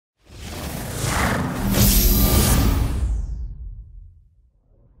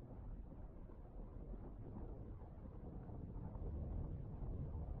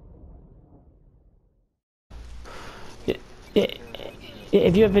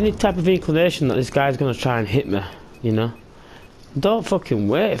If you have any type of inclination that this guy's gonna try and hit me, you know, don't fucking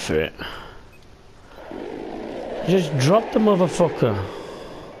wait for it. Just drop the motherfucker.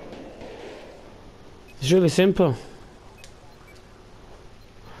 It's really simple.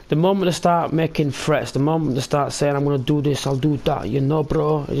 The moment they start making threats, the moment they start saying I'm gonna do this, I'll do that, you know,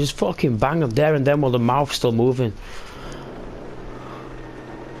 bro, just fucking bang them there and then while the mouth's still moving.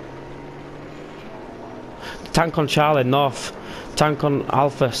 Tank on Charlie, north. Tank on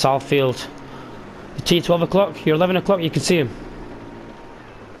Alpha, Southfield. The T12 o'clock, you're 11 o'clock, you can see him.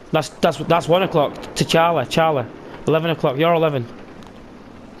 That's 1 o'clock to Charlie. 11 o'clock, you're 11.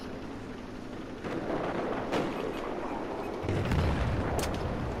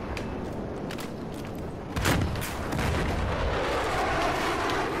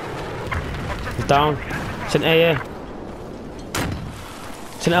 He's down. It's an AA.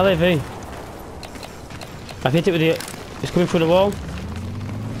 It's an LAV. I've hit it with the... It's coming through the wall.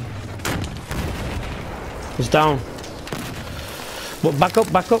 It's down. But back up.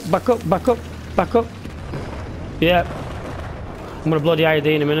 Yeah. I'm gonna blow the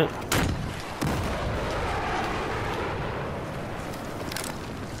ID in a minute.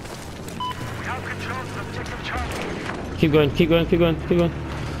 Keep going.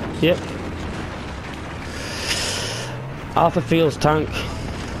 Yep. Alpha Fields tank.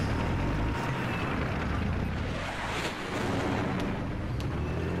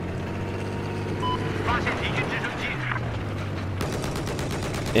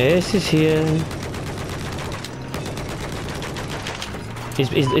 Ace is here. He's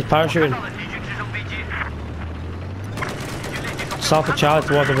parachuting. South of Charlie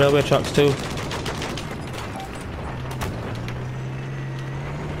towards the railway tracks too.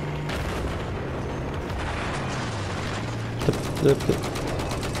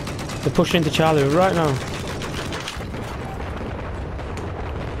 They're pushing into Charlie right now.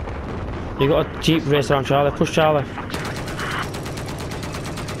 You got a jeep race around Charlie. Push Charlie.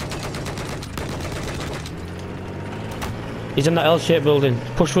 He's in that L-shaped building.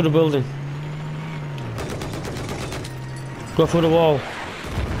 Push through the building. Go through the wall.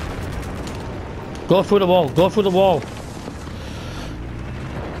 Go through the wall.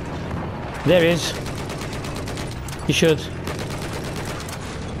 There he is. You should.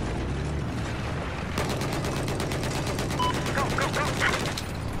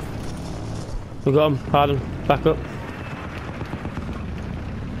 We got him. Pardon. Back up.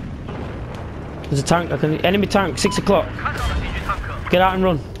 There's a tank. Enemy tank. 6 o'clock. Get out and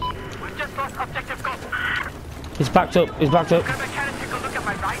run. He's backed up.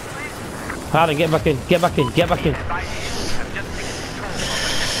 Pardon. Get back in.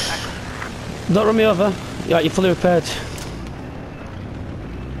 Don't run me over. Yeah, you're fully repaired.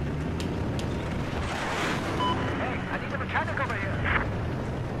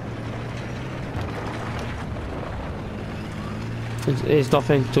 It's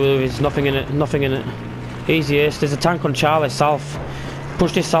nothing to do. There's nothing in it. Easy ace. There's a tank on Charlie, south.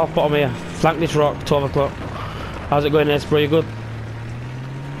 Push this south bottom here. Flank this rock, 12 o'clock. How's it going, Ace, bro? You good?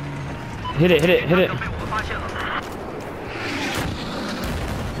 Hit it.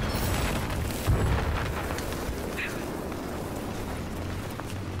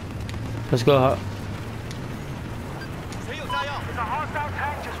 Let's go, Hut.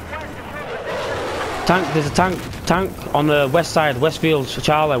 There's a tank on the west side, Westfield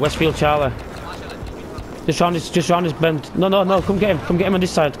Charlie. Just round this bend. No, come get him on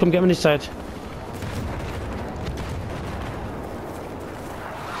this side.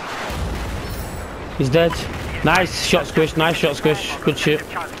 He's dead. Nice shot, Squish. Good shit.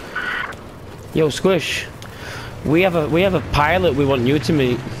 Yo, Squish. We have a pilot we want you to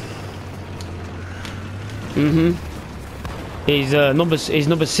meet. He's number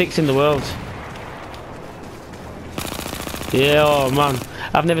 6 in the world. Yeah, oh man,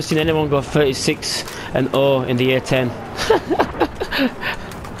 I've never seen anyone go 36 and 0 in the year 10.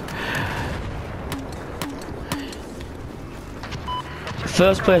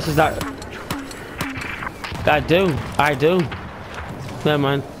 First place is that. I do. Never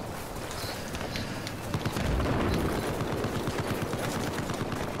mind.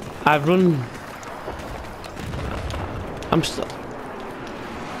 I've run. I'm still.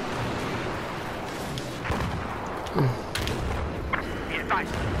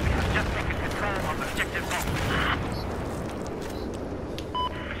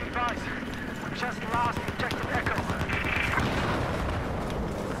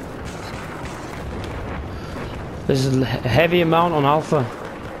 There's a heavy amount on Alpha.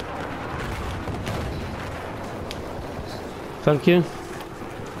 Thank you.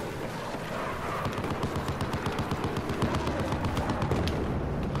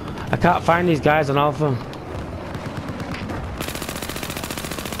 I can't find these guys on Alpha.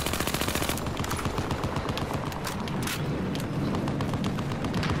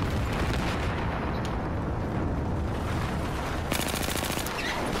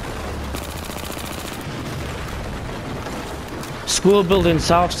 School building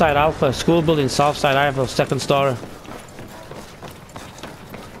Southside Alpha. School building Southside Alpha. Second story.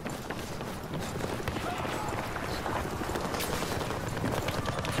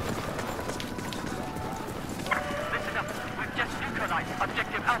 Listen up. We've just neutralized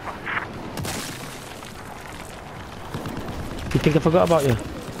objective Alpha. You think I forgot about you?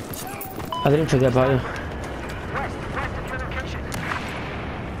 I didn't forget about you. West at your location.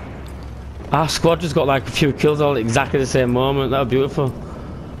 Our squad just got like a few kills all at exactly the same moment. That was beautiful.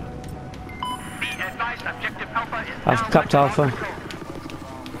 Be advised, objective Alpha is I've capped Alpha.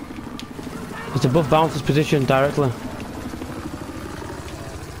 It's above Bouncer's position directly.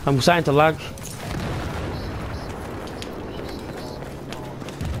 I'm starting to lag.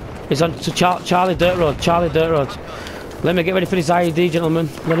 It's on to Charlie Dirt Road. Charlie Dirt Road. Let me get ready for this IED, gentlemen.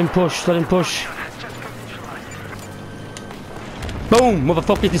 Let him push. Let him push. Boom!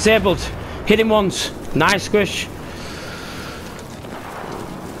 Motherfucker, he's disabled. Hit him once. Nice squish.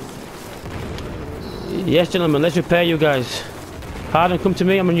 Yes, gentlemen. Let's repair you guys. Harden, come to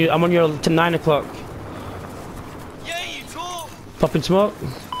me. I'm on your to 9 o'clock. Popping smoke.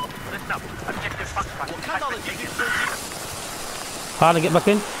 Listen up. Objective Foxtrot has been taken. Harden, get back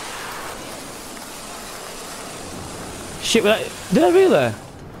in. Shit, did I really?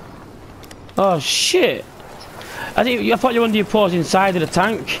 Oh shit! I thought you were under your paws inside of the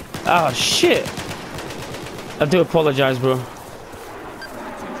tank. Oh shit! I do apologise, bro.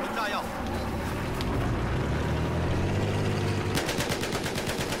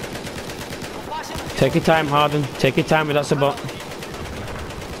 Take your time, Harden. Take your time with that sabot.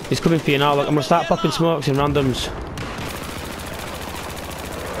 He's coming for you now. Look, I'm gonna start popping smokes in randoms.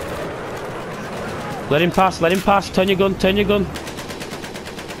 Let him pass, let him pass. Turn your gun, turn your gun.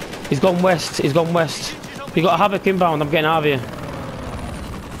 He's gone west, he's gone west. You got a Havoc inbound, I'm getting out of here.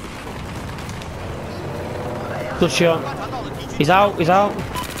 Good shot. He's out, he's out.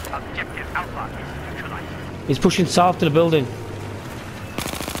 Objective Alpha is neutralized. He's pushing south to the building.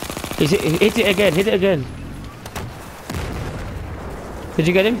 Hit it again, hit it again. Did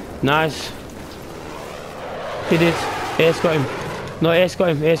you get him? Nice. He did. Ace got him. No, Ace got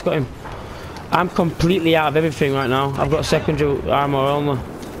him, Ace got him. I'm completely out of everything right now. I've got secondary armor only.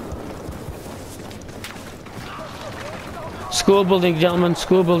 School building, gentlemen,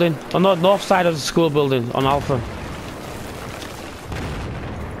 school building. On the north side of the school building, on Alpha.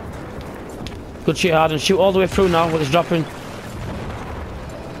 Good shit, Harden. Shoot all the way through now, what it's dropping.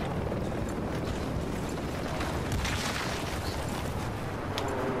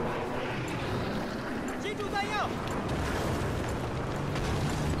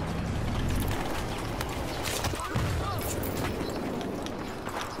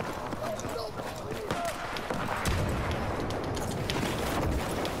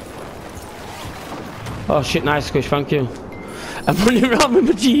 Oh shit, nice squish, thank you. I'm running around with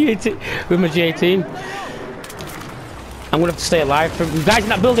my G18. I'm gonna have to stay alive. Guys in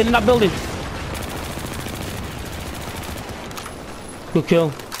that building, Good kill.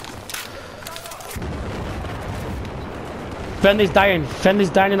 Friendly's dying in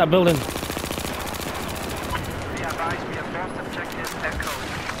that building. Be advised, we have lost objective Echo.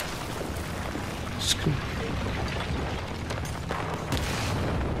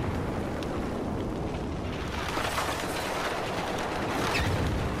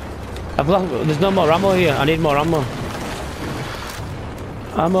 There's no more ammo here. I need more ammo.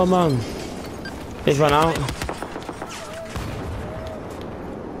 Ammo, man. He's run out.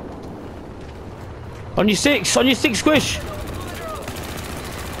 On your six, squish.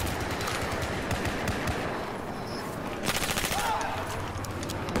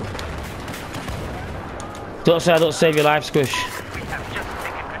 Don't say I don't save your life, squish. We have just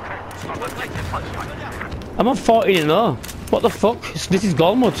taken control of objective Foxtrot. I'm on 14-0. What the fuck? This is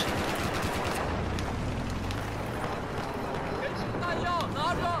Goldmud.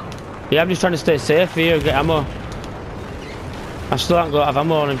 Yeah, I'm just trying to stay safe here and get ammo. I still haven't got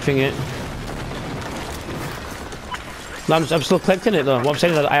ammo or anything yet. No, I'm still collecting it though. What I'm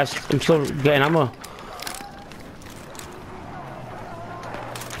saying is that I'm still getting ammo.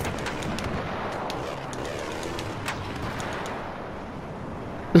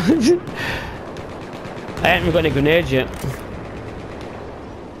 I haven't even got any grenades yet.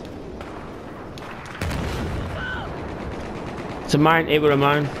 It's a mine, it were a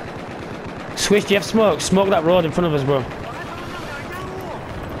mine. Swish, do you have smoke? Smoke that road in front of us, bro.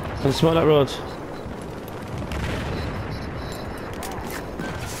 And smoke that road.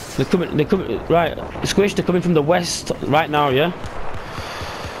 They're coming, right, Squish, they're coming from the west right now, yeah?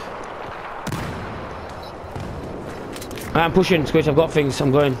 I'm pushing, Squish, I've got things,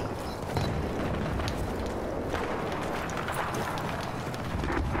 I'm going.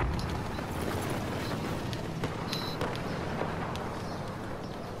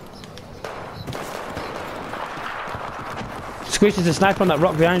 Squish, there's a sniper on that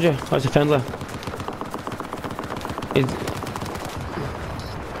rock behind you. Oh, it's a Fendler.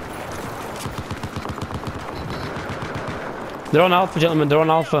 They're on Alpha, gentlemen, they're on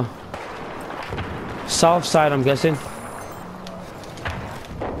Alpha. South side, I'm guessing.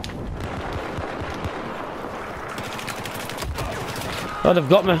 Oh, they've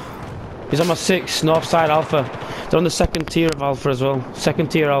got me. He's on my 6, north side Alpha. They're on the second tier of Alpha as well.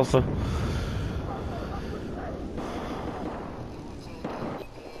 Second tier Alpha.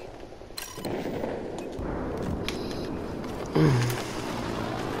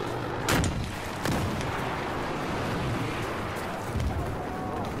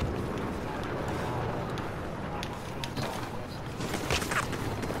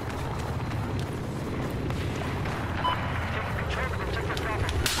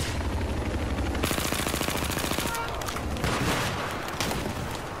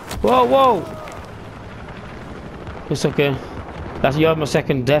 Whoa, whoa! It's okay. You're my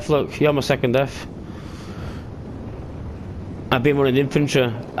second death, look. You're my second death. I've been running infantry.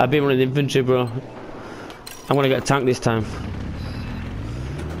 Bro. I'm gonna get a tank this time.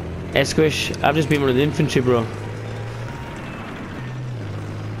 Squish, I've just been running infantry, bro.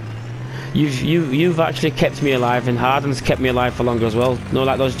 You've actually kept me alive, and Harden's kept me alive for longer as well. No,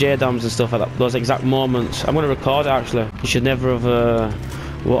 like those J-dams and stuff like that. Those exact moments. I'm gonna record it actually. You should never have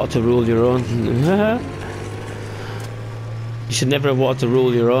wanted to rule your own. You should never have wanted to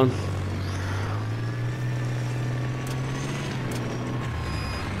rule your own.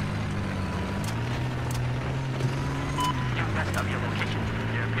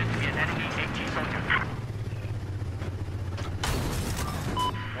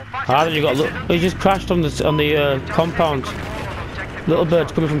 Harden, you got look. He just crashed on the compound. Little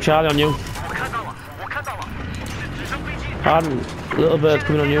bird coming from Charlie on you. Harden, little bird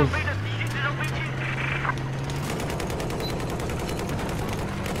coming on you.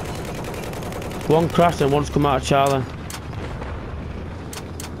 One crashed and one's come out of Charlie.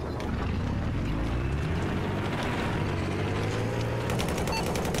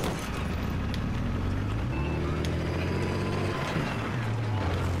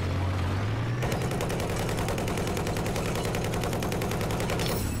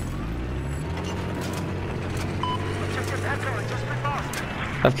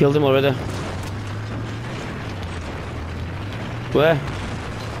 I've killed him already. Where?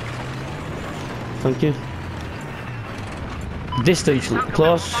 Thank you. Distance,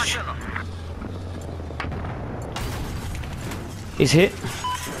 close. He's hit.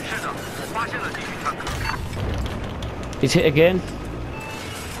 He's hit again.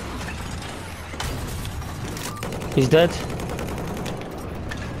 He's dead.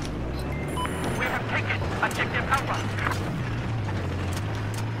 We have taken objective Alpha.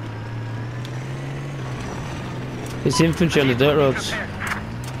 It's infantry on the dirt roads.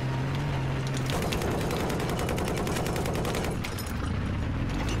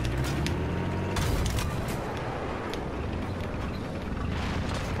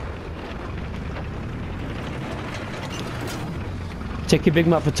 Take your big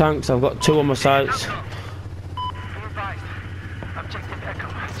map for tanks, I've got 2 on my sights.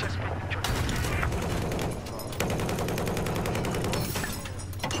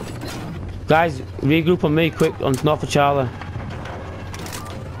 Guys, regroup on me quick on north of Charlie.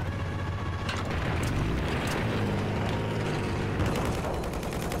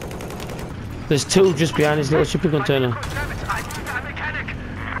 There's 2 just behind his little shipping container.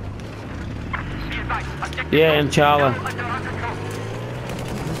 Yeah, in Charlie.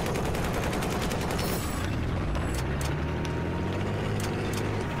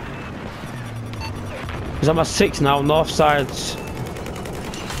 He's on my 6 now, north sides.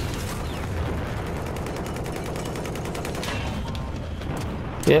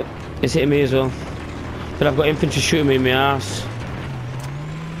 Yep, it's hitting me as well. But I've got infantry shooting me in my arse.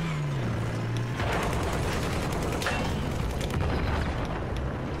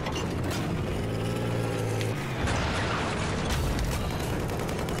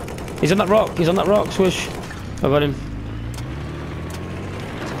 He's on that rock, Swish. I got him.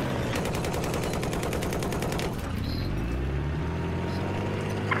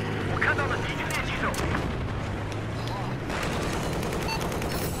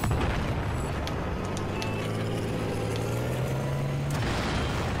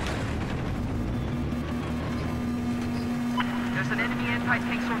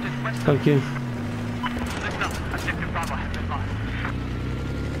 Anti-tank soldiers west of. Thank you. Listen up. Objective Bravo has been lost.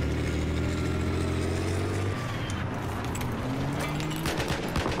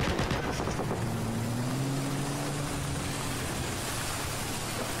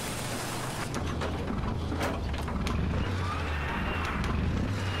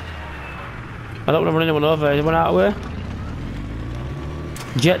 I don't want to run anyone over. Anyone out of the way?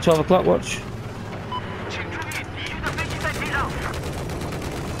 Jet, 12 o'clock, watch.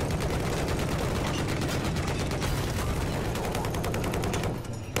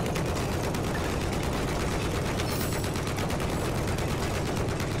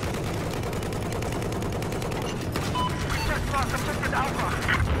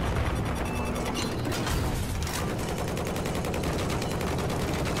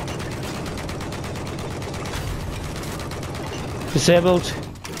 Disabled.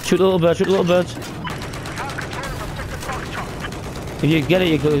 Shoot the little bird, shoot the little bird. If you get it,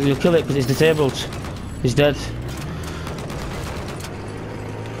 you'll kill it because it's disabled. He's dead.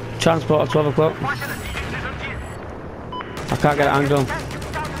 Transport at 12 o'clock. I can't get an angle.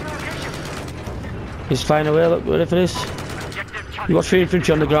 He's flying away, look, ready for this? You got 3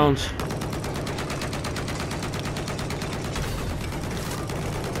 infantry on the ground.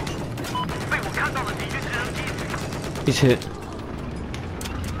 He's hit.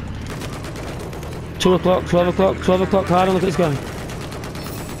 2 o'clock, 12 o'clock, 12 o'clock, hard on, look at this guy.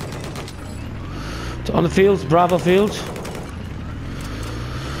 On the field, Bravo field.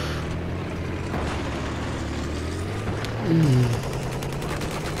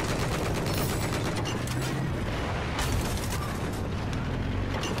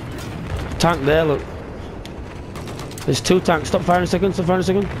 Tank there, look. There's 2 tanks, stop firing a second, stop firing a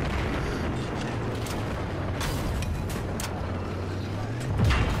second.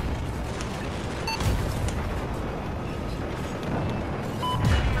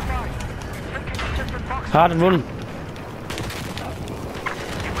 Hard and running.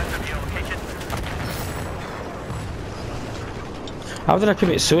 How did I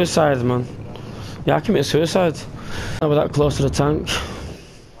commit suicide, man? Yeah, I committed suicide. I was that close to the tank.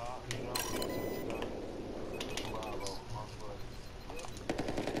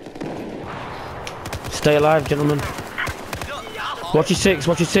 Stay alive, gentlemen. Watch your 6,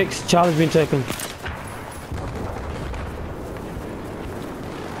 watch your 6. Charlie's been taken.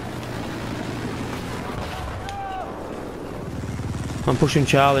 I'm pushing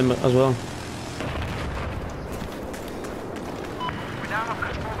Charlie as well.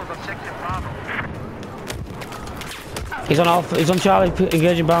 He's on Alpha, he's on Charlie,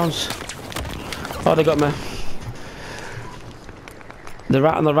 engaging bounce. Oh, they got me. They're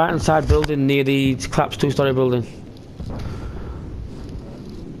right on the right hand side building near the collapsed 2-story building.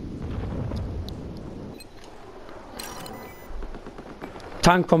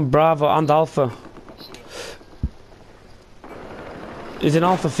 Tank on Bravo and Alpha. He's in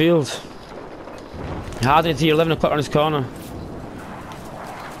Alpha field. Harding to 11 o'clock on his corner.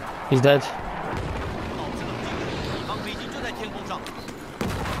 He's dead.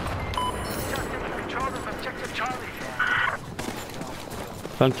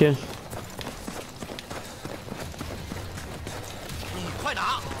 Thank you.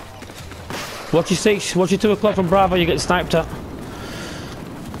 Watch your 6, watch your 2 o'clock from Bravo, you get sniped at.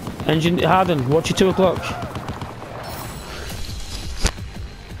 Engine Harden, watch your 2 o'clock.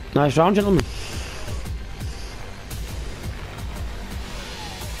 Nice round, gentlemen.